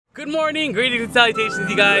Good morning, greetings and salutations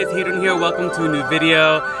you guys. Hadrian here, welcome to a new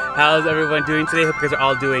video. How's everyone doing today? Hope you guys are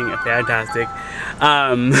all doing fantastic.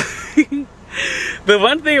 The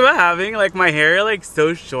one thing about having like my hair like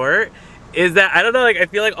so short is that I don't know, like I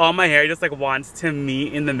feel like all my hair just like wants to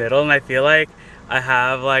meet in the middle, and I feel like I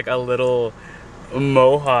have like a little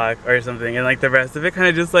mohawk or something, and like the rest of it kind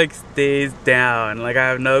of just like stays down. Like I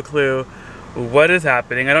have no clue what is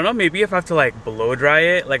happening. I don't know, maybe if I have to like blow dry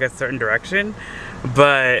it like a certain direction,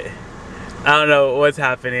 but I don't know what's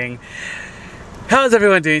happening. How's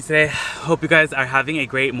everyone doing today? Hope you guys are having a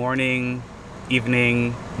great morning,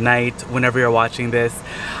 evening, night, whenever you're watching this.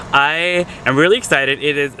 I am really excited.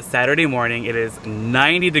 It is Saturday morning. It is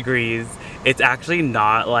 90 degrees. It's actually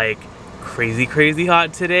not like crazy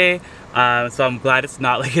hot today. So I'm glad it's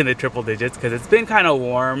not like in the triple digits because it's been kind of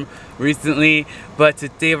warm recently. But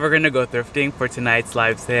today we're gonna go thrifting for tonight's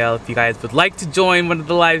live sale. If you guys would like to join one of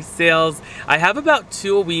the live sales, I have about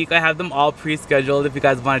 2 a week. I have them all pre-scheduled if you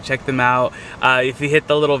guys want to check them out. If you hit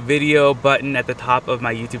the little video button at the top of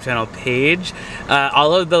my YouTube channel page,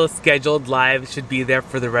 all of those scheduled lives should be there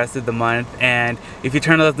for the rest of the month. And if you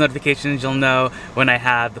turn on those notifications, you'll know when I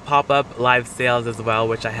have the pop-up live sales as well,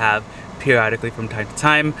 which I have periodically from time to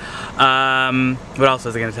time. What else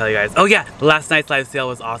was I gonna tell you guys? Oh yeah, last night's live sale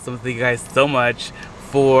was awesome. Thank you guys so much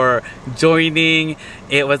for joining.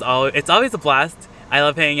 It's always a blast. I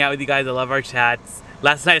love hanging out with you guys. I love our chats.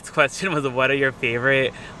 Last night's question was, what are your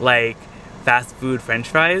favorite like fast food French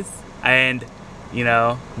fries? And you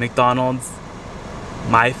know, McDonald's.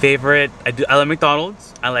 My favorite, I love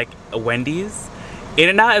McDonald's. I like Wendy's.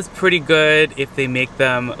 In-N-Out is pretty good if they make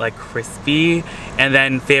them like crispy, and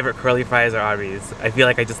then favorite curly fries are Arby's. I feel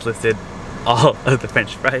like I just listed all of the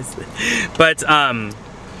French fries. But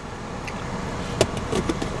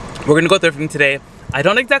we're gonna go thrifting today. I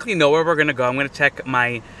don't exactly know where we're gonna go. I'm gonna check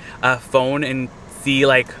my phone and see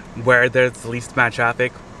like where there's the least amount of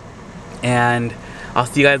traffic, and I'll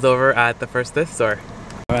see you guys over at the first thrift store.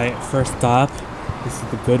 All right, first stop. This is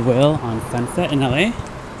the Goodwill on Sunset in LA.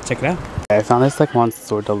 Check it out. I found this like one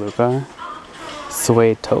Sur de Luca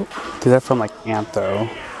suede tote. These are from like Anthro.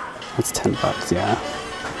 It's 10 bucks, yeah.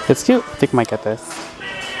 It's cute. I think I might get this.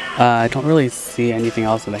 I don't really see anything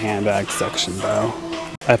else in the handbag section though.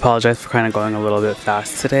 I apologize for kind of going a little bit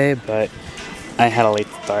fast today, but I had a late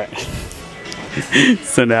start.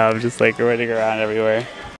 So now I'm just like running around everywhere.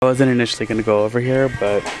 I wasn't initially going to go over here,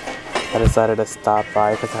 but I decided to stop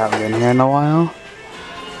by because I haven't been here in a while.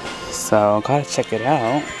 So gotta check it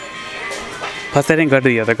out. Plus I didn't go to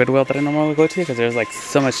the other Goodwill that I normally go to because there's like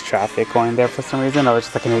so much traffic going there for some reason. I was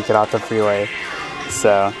just like, I need to get off the freeway.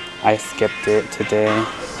 So I skipped it today.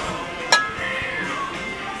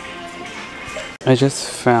 I just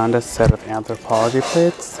found a set of Anthropologie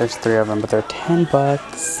plates. There's 3 of them, but they're 10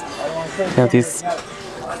 bucks. They have these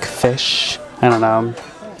like fish. I don't know.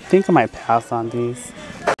 I think I might pass on these.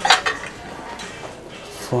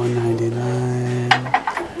 $4.99.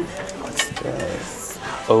 What's this?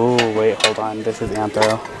 Oh, wait, hold on. This is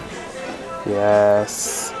Anthro.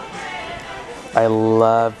 Yes. I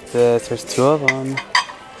love this. There's 2 of them.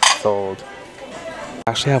 Sold.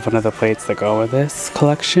 I actually have one of the plates that go with this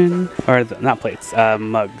collection. Or, not plates,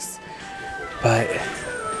 mugs. But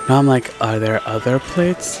now I'm like, are there other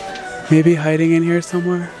plates maybe hiding in here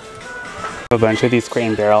somewhere? A bunch of these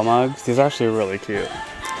Crate & Barrel mugs. These are actually really cute.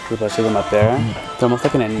 There's a bunch of them up there. They're almost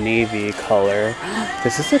like in a navy color.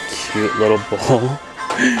 This is a cute little bowl.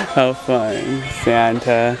 How fun.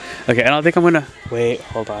 Santa. Okay, I don't think I'm gonna... Wait,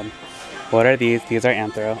 hold on. What are these? These are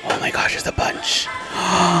Anthro. Oh my gosh, there's a bunch.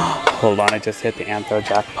 Hold on, I just hit the Anthro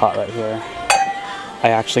jackpot right here. I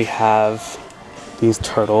actually have these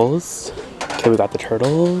turtles. Okay, we got the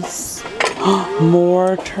turtles.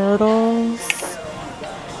 More turtles.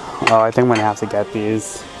 Oh, I think I'm gonna have to get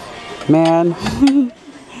these. Man.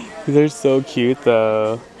 These are so cute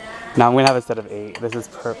though. Now I'm gonna have a set of 8. This is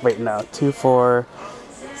wait, no, 2, 4,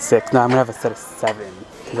 6. No, I'm gonna have a set of 7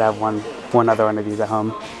 because I have one other one of these at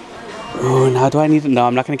home. Ooh, now do I need to? No,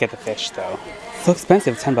 I'm not gonna get the fish though. It's so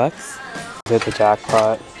expensive, 10 bucks. Hit the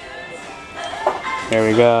jackpot. There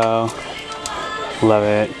we go. Love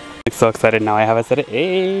it. I'm so excited now. I have a set of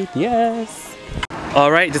 8. Yes.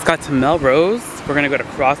 All right, just got to Melrose. We're gonna go to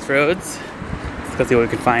Crossroads. Let's go see what we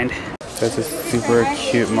can find. There's this super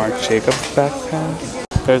cute Marc Jacobs backpack.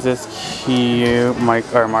 There's this cute I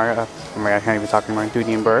can't even talk anymore.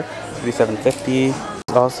 Dooney & Burke, $37.50.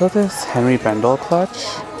 Also this Henry Bendel clutch,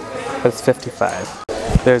 that's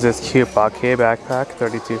 $55. There's this cute Baquet backpack,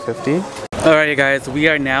 $32.50. Alright you guys, we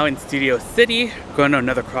are now in Studio City, going to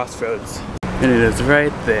another Crossroads. And it is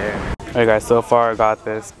right there. Alright guys, so far I got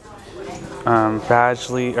this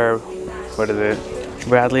Badgley, or what is it?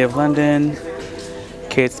 Bradley of London,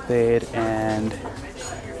 Kate Spade, and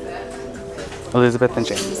Elizabeth and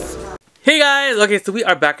James. Hey guys! Okay, so we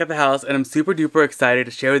are back at the house and I'm super duper excited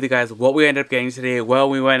to share with you guys what we ended up getting today. Well,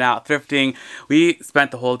 we went out thrifting. We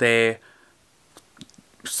spent the whole day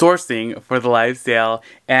sourcing for the live sale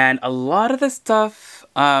and a lot of the stuff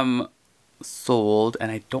sold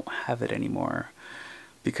and I don't have it anymore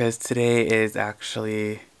because today is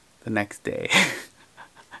actually the next day.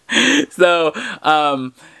 So,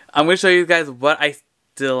 I'm going to show you guys what I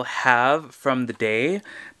still have from the day,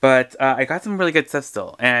 but I got some really good stuff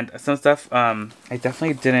still, and some stuff I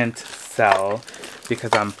definitely didn't sell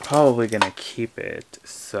because I'm probably going to keep it.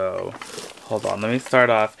 So, hold on, let me start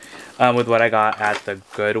off with what I got at the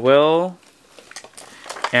Goodwill,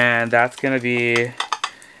 and that's going to be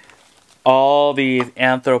all these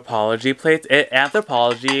Anthropologie plates.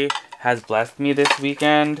 Anthropologie has blessed me this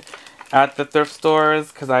weekend at the thrift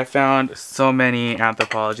stores because I found so many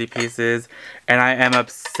Anthropologie pieces and I am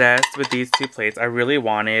obsessed with these two plates. I really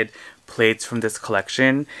wanted plates from this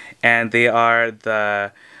collection and they are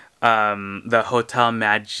the Hotel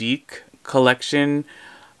Magique collection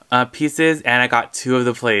pieces and I got two of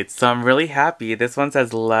the plates, so I'm really happy. This one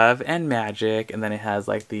says love and magic and then it has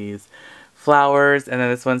like these flowers, and then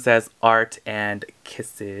this one says art and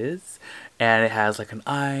kisses. And it has like an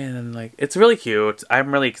eye and then like, it's really cute.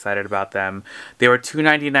 I'm really excited about them. They were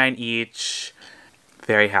 $2.99 each.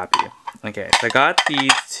 Very happy. Okay, so I got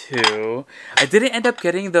these two. I didn't end up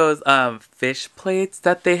getting those fish plates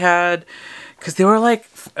that they had. Because they were like,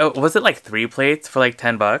 was it like 3 plates for like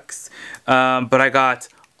 10 bucks? But I got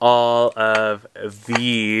all of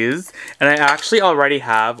these. And I actually already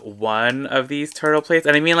have one of these turtle plates.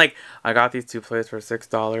 And I mean like, I got these 2 plates for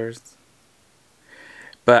 $6.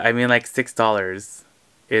 But I mean like $6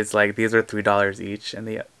 is like, these are $3 each. And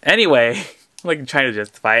the anyway, I'm like trying to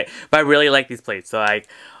justify it. But I really like these plates, so like,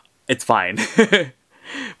 it's fine.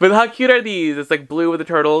 But how cute are these? It's like blue with the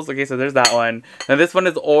turtles. Okay, so there's that one. Now this one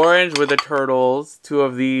is orange with the turtles. 2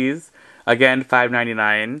 of these. Again,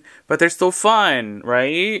 $5.99. But they're so fun,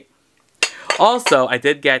 right? Also, I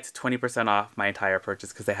did get 20% off my entire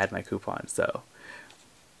purchase because I had my coupon. So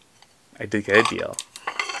I did get a deal.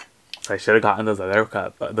 So I should have gotten those other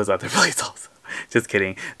plates also. Just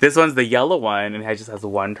kidding. This one's the yellow one and it just has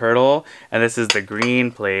 1 turtle. And this is the green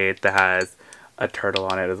plate that has a turtle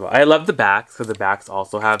on it as well. I love the backs because the backs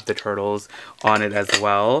also have the turtles on it as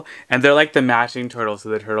well. And they're like the matching turtles, so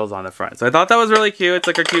the turtle's on the front. So I thought that was really cute. It's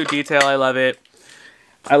like a cute detail. I love it.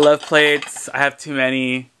 I love plates. I have too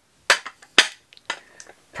many.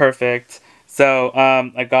 Perfect. So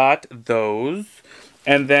I got those.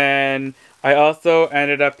 And then I also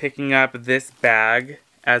ended up picking up this bag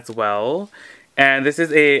as well. And this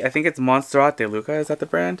is I think it's Montserrat de Luca. Is that the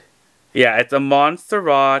brand? Yeah, it's a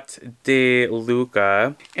Montserrat de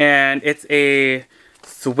Luca. And it's a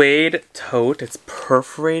suede tote. It's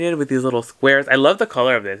perforated with these little squares. I love the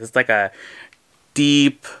color of this. It's like a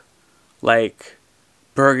deep, like,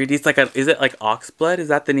 burgundy. It's like is it like oxblood? Is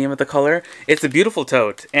that the name of the color? It's a beautiful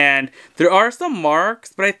tote. And there are some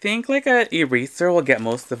marks, but I think like an eraser will get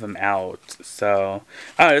most of them out. So,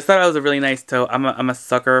 I just thought it was a really nice tote. I'm a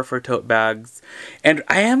sucker for tote bags. And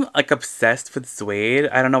I am like obsessed with suede.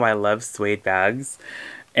 I don't know why I love suede bags.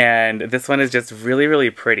 And this one is just really, really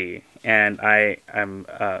pretty. And I'm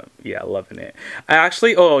yeah, loving it. I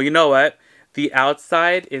actually, oh, you know what? The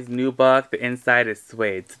outside is nubuck, the inside is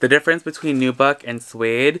suede. So the difference between nubuck and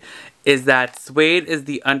suede is that suede is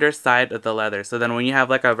the underside of the leather. So then when you have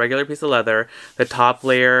like a regular piece of leather, the top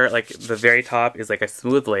layer, like the very top is like a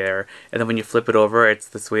smooth layer. And then when you flip it over, it's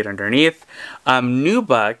the suede underneath.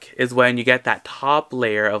 Nubuck is when you get that top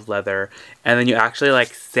layer of leather and then you actually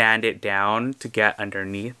like sand it down to get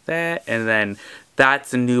underneath it. And then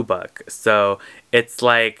that's a nubuck. So it's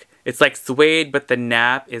like suede, but the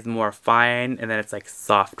nap is more fine, and then it's like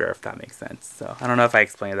softer, if that makes sense. So I don't know if I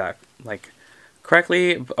explained that like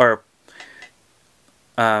correctly, or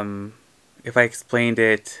if I explained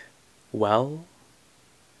it well.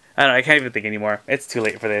 I don't know, I can't even think anymore. It's too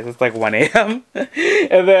late for this. It's like 1 a.m.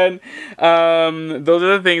 And then those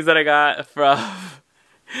are the things that I got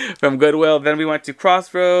from Goodwill. Then we went to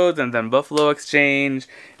Crossroads and then Buffalo Exchange.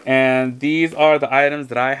 And these are the items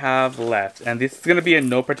that I have left. And this is going to be in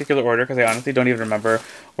no particular order because I honestly don't even remember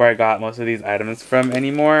where I got most of these items from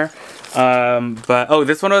anymore. But, oh,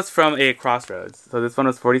 this one was from a Crossroads. So this one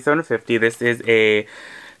was $47.50. This is a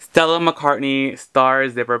Stella McCartney Star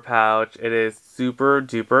Zipper Pouch. It is super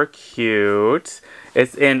duper cute.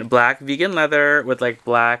 It's in black vegan leather with like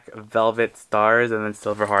black velvet stars and then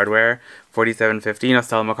silver hardware. $47.50. You know,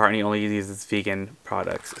 Stella McCartney only uses vegan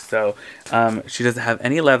products. So she doesn't have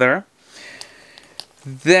any leather.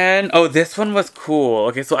 Then, oh, this one was cool.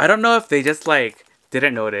 Okay, so I don't know if they just like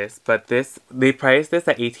didn't notice, but they priced this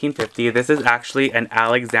at $18.50. This is actually an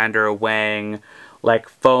Alexander Wang like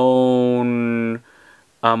phone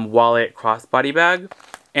wallet crossbody bag.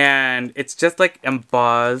 And it's just like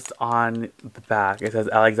embossed on the back. It says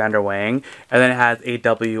Alexander Wang, and then it has a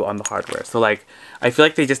W on the hardware. So like, I feel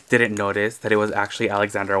like they just didn't notice that it was actually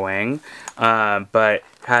Alexander Wang. But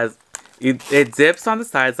it zips on the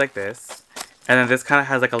sides like this. And then this kind of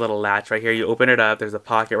has like a little latch right here. You open it up, there's a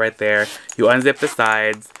pocket right there. You unzip the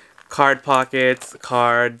sides, card pockets,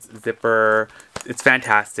 cards, zipper. It's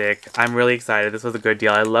fantastic. I'm really excited. This was a good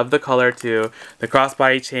deal. I love the color too. The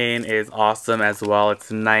crossbody chain is awesome as well. It's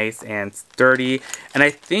nice and sturdy. And I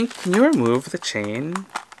think, can you remove the chain?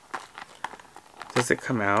 Does it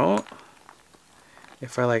come out?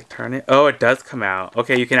 If I like turn it? Oh, it does come out.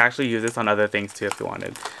 Okay, you can actually use this on other things too if you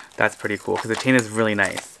wanted. That's pretty cool because the chain is really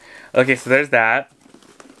nice. Okay, so there's that.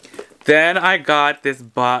 Then I got this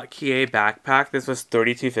Botkier backpack. This was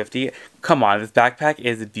 $32.50. Come on, this backpack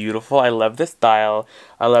is beautiful. I love the style.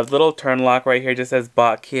 I love the little turn lock right here. It just says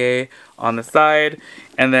Botkier on the side.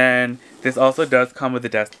 And then this also does come with a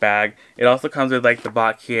desk bag. It also comes with like the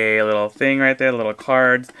Botkier little thing right there, little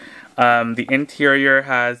cards. The interior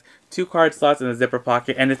has 2 card slots and a zipper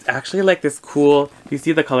pocket. And it's actually like this cool, you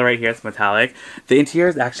see the color right here, it's metallic. The interior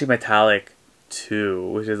is actually metallic too,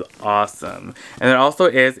 which is awesome. And there also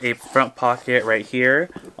is a front pocket right here,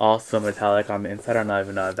 also metallic on the inside. I don't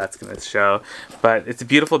even know if that's gonna show, but it's a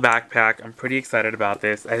beautiful backpack. I'm pretty excited about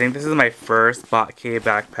this. I think this is my first Botkier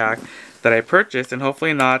backpack that I purchased, and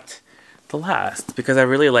hopefully not the last, because I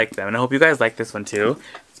really like them, and I hope you guys like this one too.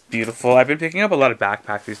 It's beautiful. I've been picking up a lot of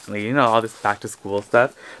backpacks recently, you know, all this back to school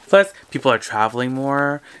stuff. Plus, people are traveling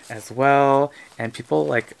more as well, and people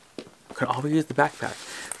like could always use the backpack.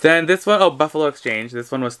 Then this one, oh, Buffalo Exchange.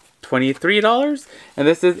 This one was $23. And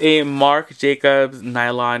this is a Marc Jacobs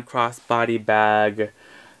nylon crossbody bag.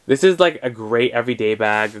 This is like a great everyday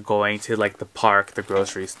bag going to like the park, the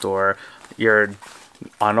grocery store. You're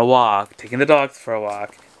on a walk, taking the dogs for a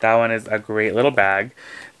walk. That one is a great little bag.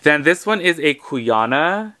 Then this one is a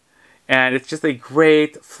Cuyana. And it's just a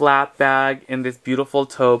great flat bag in this beautiful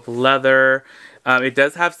taupe leather. It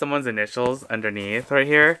does have someone's initials underneath right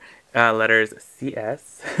here. Letters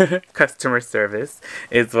CS, customer service,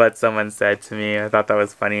 is what someone said to me. I thought that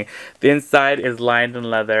was funny. The inside is lined in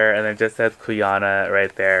leather, and it just says Cuyana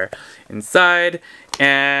right there inside.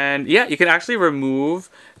 And yeah, you can actually remove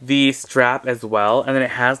the strap as well. And then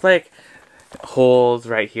it has like holes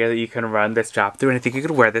right here that you can run the strap through. And I think you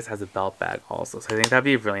could wear this as a belt bag also. So I think that'd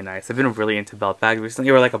be really nice. I've been really into belt bags recently,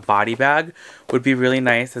 or like a body bag would be really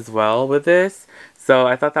nice as well with this. So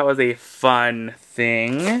I thought that was a fun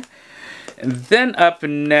thing. And then up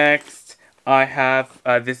next, I have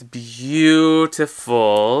this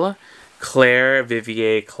beautiful Claire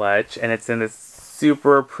Vivier clutch. And it's in this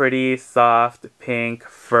super pretty, soft pink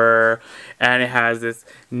fur. And it has this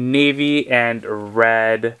navy and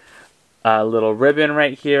red little ribbon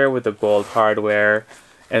right here with the gold hardware.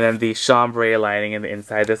 And then the chambray lining in the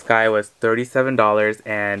inside. This guy was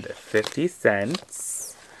 $37.50.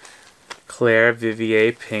 Claire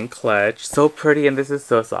Vivier pink clutch. So pretty, and this is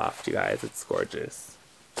so soft, you guys. It's gorgeous.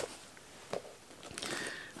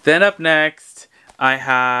 Then up next, I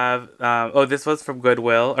have, oh, this was from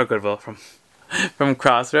Goodwill, from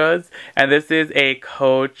Crossroads. And this is a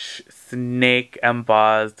Coach snake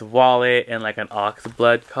embossed wallet in like an ox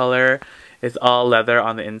blood color. It's all leather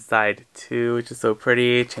on the inside too, which is so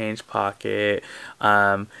pretty. Change pocket.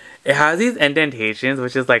 It has these indentations,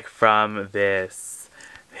 which is like from this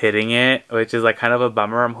hitting it, which is like kind of a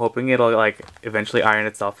bummer. I'm hoping it'll like eventually iron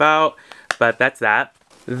itself out, but that's that.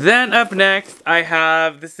 Then up next, I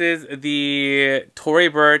have, this is the Tory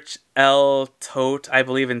Burch L Tote, I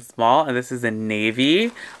believe in small, and this is in navy.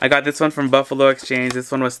 I got this one from Buffalo Exchange.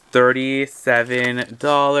 This one was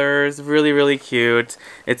 $37. Really, really cute.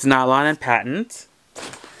 It's nylon and patent.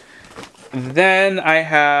 Then I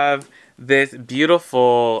have this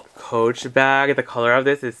beautiful Coach bag. The color of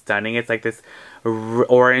this is stunning. It's like this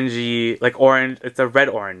orangey, like orange, it's a red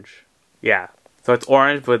orange. Yeah. So it's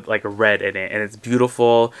orange with like red in it, and it's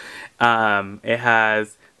beautiful. It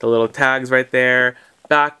has the little tags right there.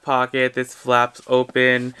 Back pocket, this flaps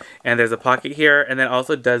open, and there's a pocket here, and then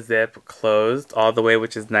also does zip closed all the way,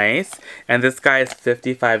 which is nice. And this guy is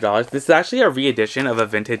 $55. This is actually a re-edition of a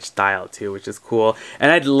vintage style too, which is cool.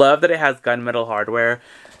 And I love that it has gunmetal hardware.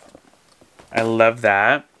 I love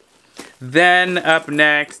that. Then up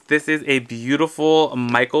next, this is a beautiful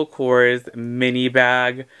Michael Kors mini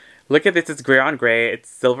bag. Look at this, it's gray on gray, it's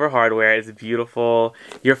silver hardware, it's beautiful.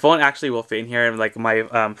 Your phone actually will fit in here. Like my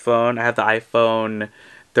phone, I have the iPhone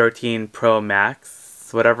 13 Pro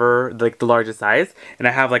Max, whatever, like the largest size. And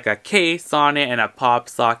I have like a case on it and a pop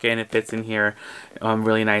socket, and it fits in here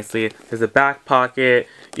really nicely. There's a back pocket.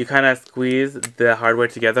 You kind of squeeze the hardware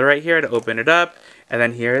together right here to open it up. And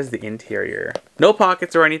then here's the interior. No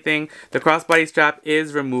pockets or anything. The crossbody strap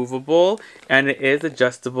is removable and it is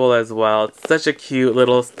adjustable as well. It's such a cute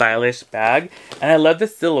little stylish bag. And I love the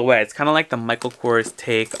silhouette. It's kind of like the Michael Kors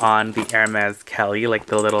take on the Hermes Kelly, like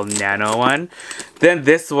the little nano one. Then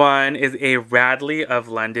this one is a Radley of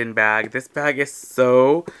London bag. This bag is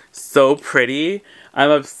so pretty. I'm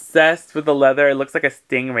obsessed with the leather. It looks like a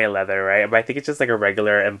stingray leather, right? But I think it's just like a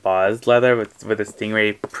regular embossed leather with a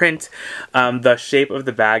stingray print. The shape of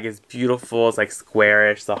the bag is beautiful. It's like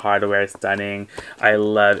squarish. The hardware is stunning. I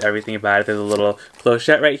love everything about it. There's a little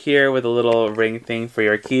clochette right here with a little ring thing for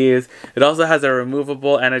your keys. It also has a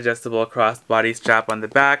removable and adjustable crossbody strap on the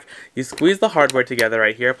back. You squeeze the hardware together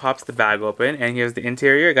right here, pops the bag open, and here's the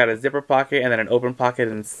interior. It got a zipper pocket and then an open pocket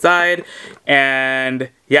inside. And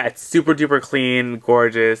yeah, it's super duper clean,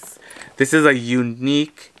 gorgeous. This is a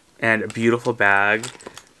unique and beautiful bag.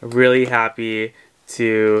 Really happy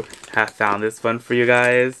to have found this one for you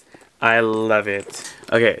guys. I love it.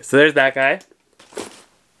 Okay, so there's that guy.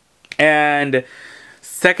 And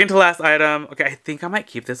second to last item, okay, I think I might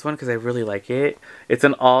keep this one because I really like it. It's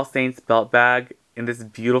an All Saints belt bag in this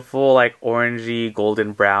beautiful like orangey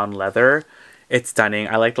golden brown leather. It's stunning.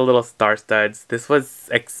 I like the little star studs. This was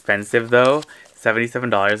expensive though.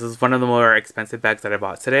 $77. This is one of the more expensive bags that I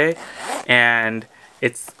bought today. And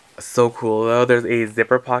it's so cool though. There's a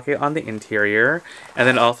zipper pocket on the interior. And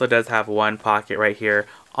then also does have one pocket right here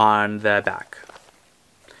on the back.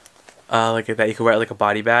 Look at that. You can wear it like a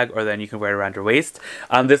body bag, or then you can wear it around your waist.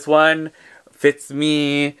 This one fits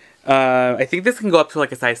me. I think this can go up to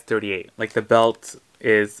like a size 38. Like the belt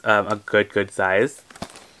is a good size.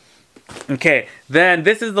 Okay, then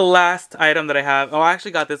this is the last item that I have. Oh, I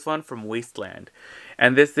actually got this one from Wasteland.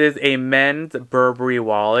 And this is a men's Burberry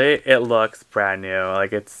wallet. It looks brand new.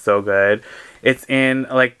 Like, it's so good. It's in,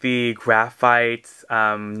 like, the graphite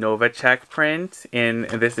Nova check print. And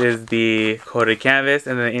this is the coated canvas.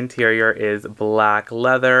 And the interior is black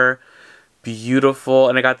leather. Beautiful.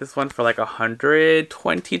 And I got this one for, like,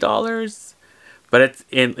 $120. But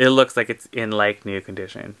it looks like it's in, like, new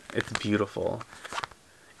condition. It's beautiful.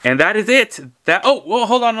 And that is it. Oh, well,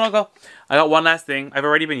 hold on, I'll go. I got one last thing. I've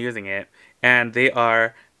already been using it. And they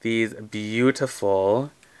are these beautiful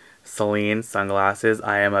Celine sunglasses.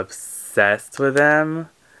 I am obsessed with them.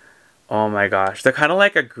 Oh my gosh. They're kind of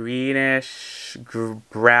like a greenish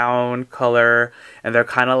brown color. And they're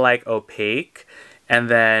kind of like opaque. And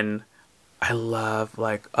then I love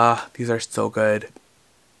like, these are so good.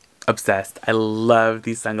 Obsessed. I love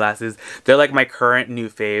these sunglasses. They're like my current new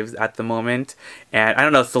faves at the moment. And I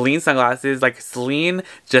don't know, Celine sunglasses, like Celine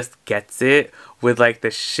just gets it with like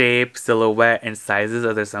the shape, silhouette, and sizes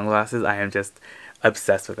of their sunglasses. I am just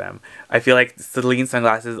obsessed with them. I feel like Celine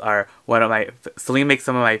sunglasses are one of my, Celine makes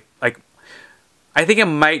some of my, like, I think it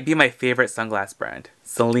might be my favorite sunglass brand.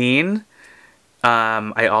 Celine.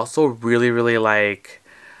 I also really like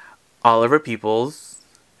Oliver Peoples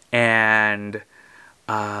and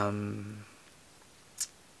I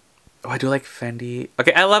do like Fendi.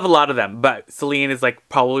 Okay, I love a lot of them, but Celine is like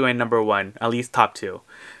probably my number one, at least top two.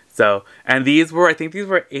 So, and these were, I think these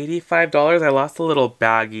were $85. I lost a little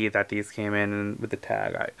baggie that these came in with the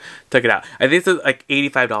tag. I took it out. I think this is like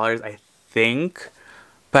 $85, I think,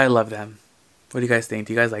 but I love them. What do you guys think?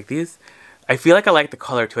 Do you guys like these? I feel like I like the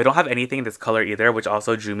color too. I don't have anything in this color either, which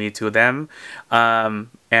also drew me to them.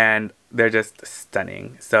 And they're just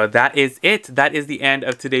stunning. So that is it. That is the end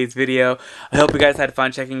of today's video. I hope you guys had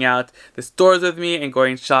fun checking out the stores with me and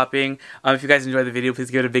going shopping. If you guys enjoyed the video,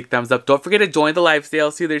 please give it a big thumbs up. Don't forget to join the live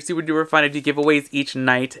sales too. They're super duper fun. I do giveaways each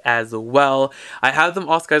night as well. I have them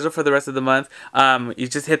all scheduled for the rest of the month. You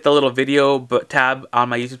just hit the little video tab on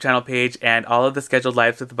my YouTube channel page, and all of the scheduled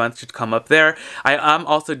lives of the month should come up there. I am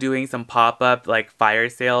also doing some pop-up like fire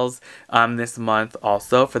sales this month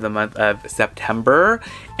also for the month of September,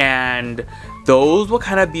 and those will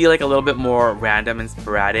kind of be like a little bit more random and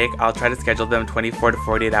sporadic. I'll try to schedule them 24 to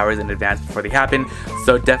 48 hours in advance before they happen,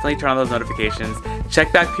 so definitely turn on those notifications.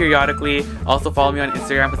 Check back periodically. Also follow me on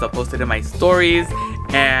Instagram because I'll post it in my stories.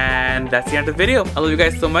 And that's the end of the video. I love you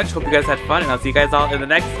guys so much. Hope you guys had fun, and I'll see you guys all in the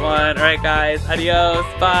next one. Alright guys, adios,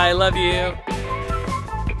 bye, love you.